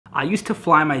I used to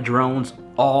fly my drones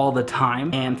all the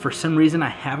time, and for some reason I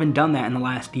haven't done that in the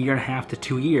last year and a half to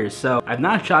 2 years. So I've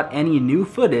not shot any new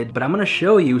footage, but I'm gonna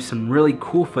show you some really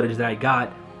cool footage that I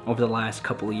got over the last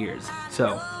couple of years.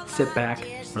 So sit back,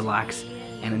 relax,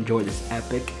 and enjoy this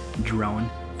epic drone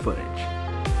footage.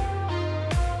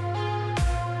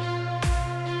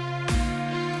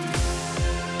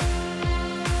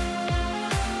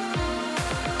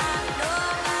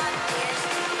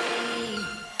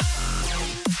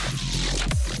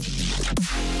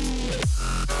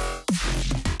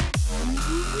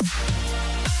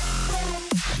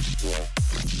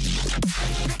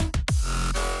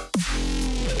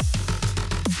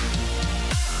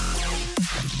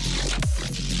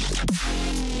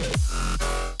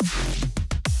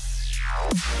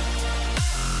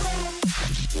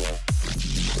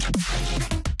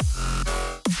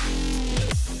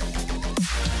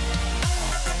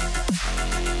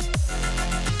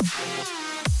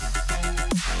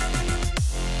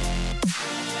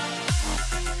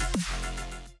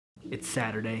 It's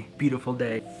Saturday, beautiful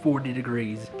day, 40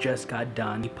 degrees, just got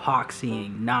done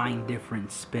epoxying 9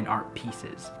 different spin art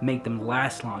pieces. Make them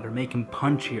last longer, make them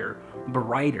punchier,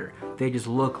 brighter. They just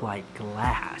look like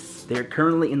glass. They're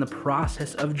currently in the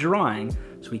process of drying,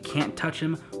 so we can't touch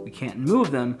them, we can't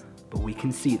move them, but we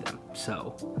can see them.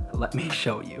 So let me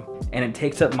show you. And it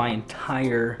takes up my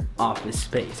entire office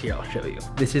space. Here, I'll show you.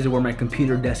 This is where my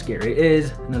computer desk area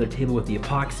is, another table with the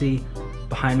epoxy.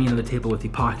 Behind me, another table with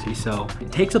epoxy. So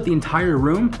it takes up the entire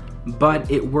room,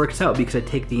 but it works out because I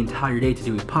take the entire day to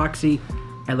do epoxy.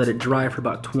 I let it dry for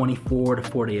about 24 to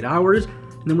 48 hours,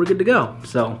 and then we're good to go.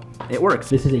 So it works.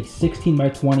 This is a 16 by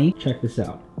 20. Check this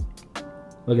out.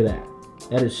 Look at that.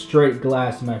 That is straight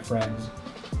glass, my friends.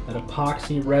 That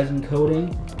epoxy resin coating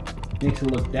makes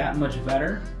it look that much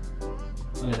better.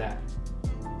 Look at that.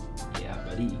 Yeah,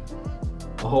 buddy.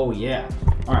 Oh yeah.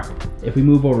 All right, if we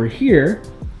move over here,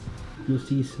 you'll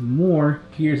see some more.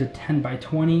 Here's a 10 by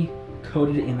 20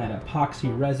 coated in that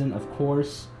epoxy resin, of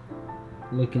course.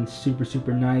 Looking super,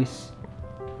 super nice.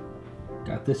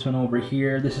 Got this one over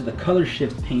here. This is the color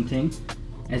shift painting.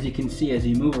 As you can see, as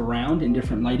you move around in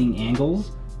different lighting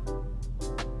angles,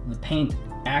 the paint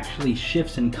actually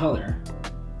shifts in color,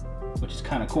 which is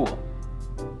kind of cool.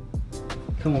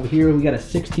 Come over here, we got a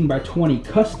 16 by 20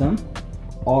 custom.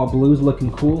 All blues,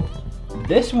 looking cool.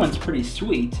 This one's pretty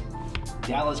sweet.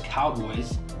 Dallas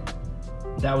Cowboys.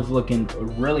 That was looking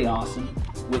really awesome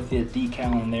with the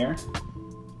decal in there.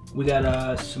 We got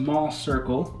a small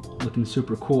circle looking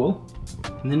super cool.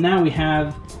 And then now we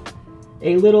have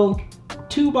a little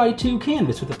 2 by 2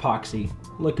 canvas with epoxy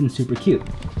looking super cute.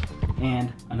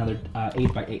 And another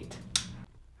 8 by 8.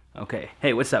 Okay,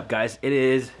 hey, what's up guys? It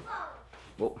is,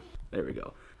 whoa, there we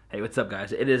go. Hey, what's up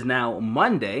guys? It is now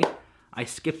Monday. I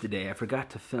skipped a day, I forgot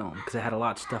to film because I had a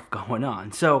lot of stuff going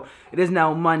on. So it is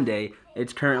now Monday,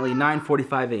 it's currently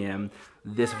 9:45 a.m.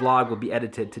 This vlog will be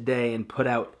edited today and put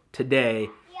out today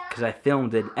because I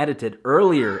filmed and edited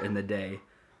earlier in the day.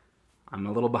 I'm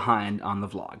a little behind on the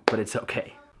vlog, but it's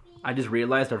okay. I just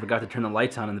realized I forgot to turn the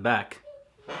lights on in the back.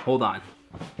 Hold on.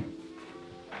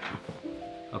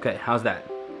 Okay, how's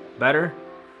that? Better?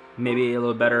 Maybe a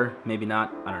little better, maybe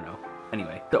not, I don't know.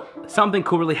 Anyway, so something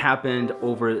cool really happened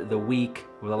over the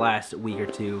last week or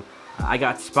two. I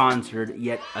got sponsored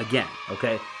yet again,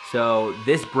 okay? So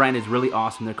this brand is really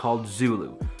awesome. They're called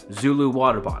Zulu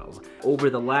water bottles. Over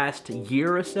the last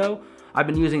year or so, I've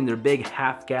been using their big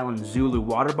half-gallon Zulu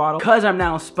water bottle. Because I'm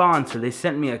now sponsored, they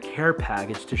sent me a care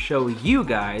package to show you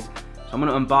guys. So I'm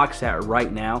gonna unbox that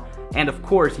right now. And of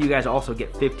course, you guys also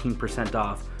get 15%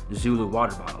 off Zulu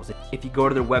water bottles. If you go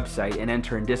to their website and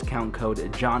enter in discount code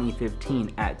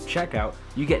Johnny15 at checkout,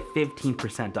 you get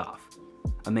 15% off.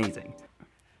 Amazing.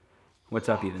 What's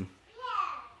up, Ethan?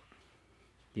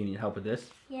 Do you need help with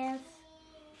this? Yes.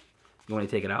 You want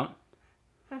to take it out?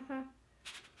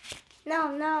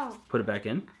 No. Put it back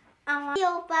in? I want the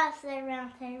wheel bus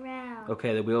around.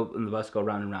 Okay, the wheel and the bus go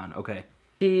round and round. Okay.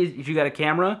 If you got a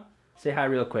camera, say hi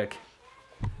real quick.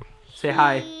 Say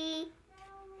hi.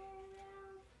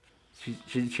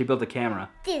 She built a camera.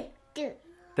 Do.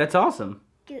 That's awesome.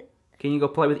 Do. Can you go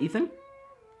play with Ethan?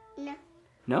 No.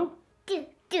 No? Do.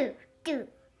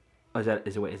 Oh, is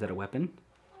that a weapon?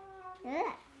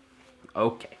 Yeah.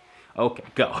 Okay,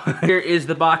 go. Here is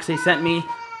the box they sent me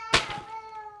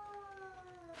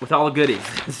with all the goodies.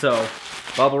 So,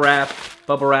 bubble wrap,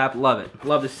 love it.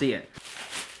 Love to see it.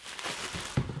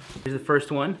 Here's the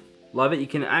first one. Love it. You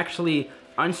can actually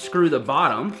unscrew the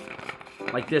bottom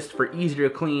like this for easier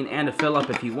to clean and to fill up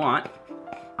if you want.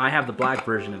 I have the black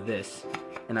version of this,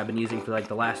 and I've been using for like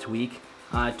the last week.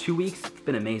 2 weeks, it's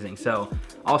been amazing. So,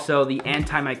 also the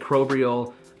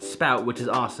antimicrobial spout, which is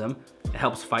awesome. It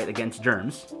helps fight against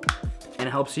germs. And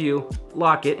it helps you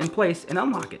lock it in place and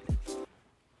unlock it.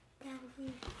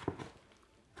 Daddy,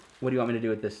 What do you want me to do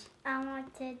with this? I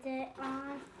want to do it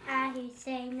on. I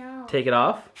say no. Take it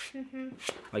off? Mm-hmm.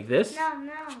 Like this? No,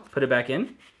 no. Put it back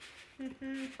in?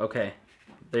 Mm-hmm. Okay.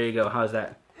 There you go. How's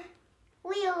that?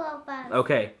 Wheel bus.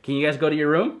 Okay. Can you guys go to your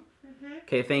room? Mm-hmm.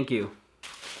 Okay, thank you.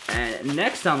 And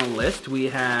next on the list we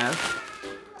have,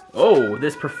 oh,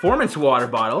 this performance water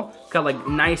bottle. It's got like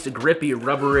nice grippy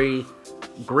rubbery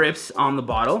grips on the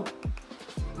bottle.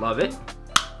 Love it.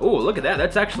 Oh, look at that.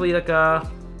 That's actually like a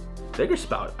bigger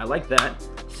spout. I like that.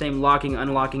 Same locking,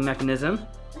 unlocking mechanism.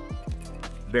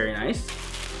 Very nice.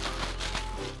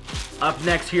 Up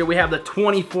next here we have the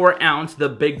 24 ounce, the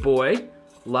big boy.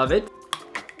 Love it.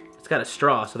 It's got a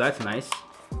straw, so that's nice.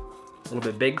 A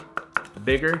little bit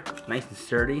bigger, nice and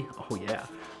sturdy. Oh yeah.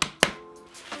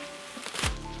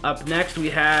 Up next we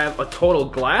have a total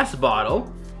glass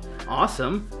bottle.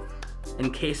 Awesome.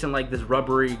 Encased in like this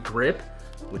rubbery grip,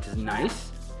 which is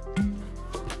nice.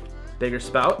 Bigger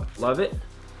spout, love it.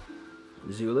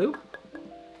 Zulu.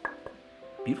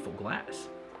 Beautiful glass.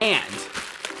 And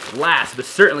last but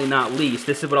certainly not least,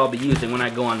 this is what I'll be using when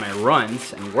I go on my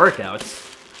runs and workouts.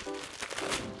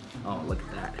 Oh, look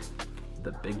at that.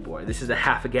 The big boy. This is a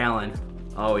half a gallon.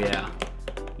 Oh yeah.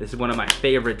 This is one of my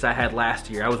favorites I had last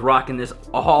year. I was rocking this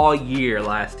all year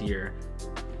last year.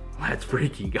 Let's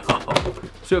freaking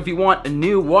go. So if you want a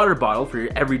new water bottle for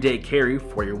your everyday carry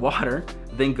for your water,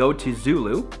 then go to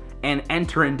Zulu and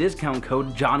enter in discount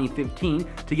code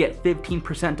Johnny15 to get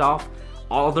 15% off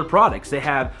all of their products. They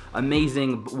have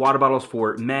amazing water bottles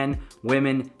for men,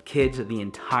 women, kids, the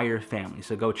entire family.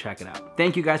 So go check it out.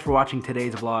 Thank you guys for watching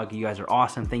today's vlog. You guys are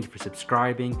awesome. Thank you for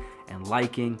subscribing and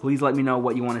liking. Please let me know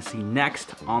what you want to see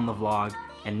next on the vlog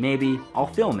and maybe I'll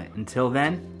film it. Until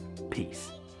then,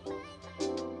 peace.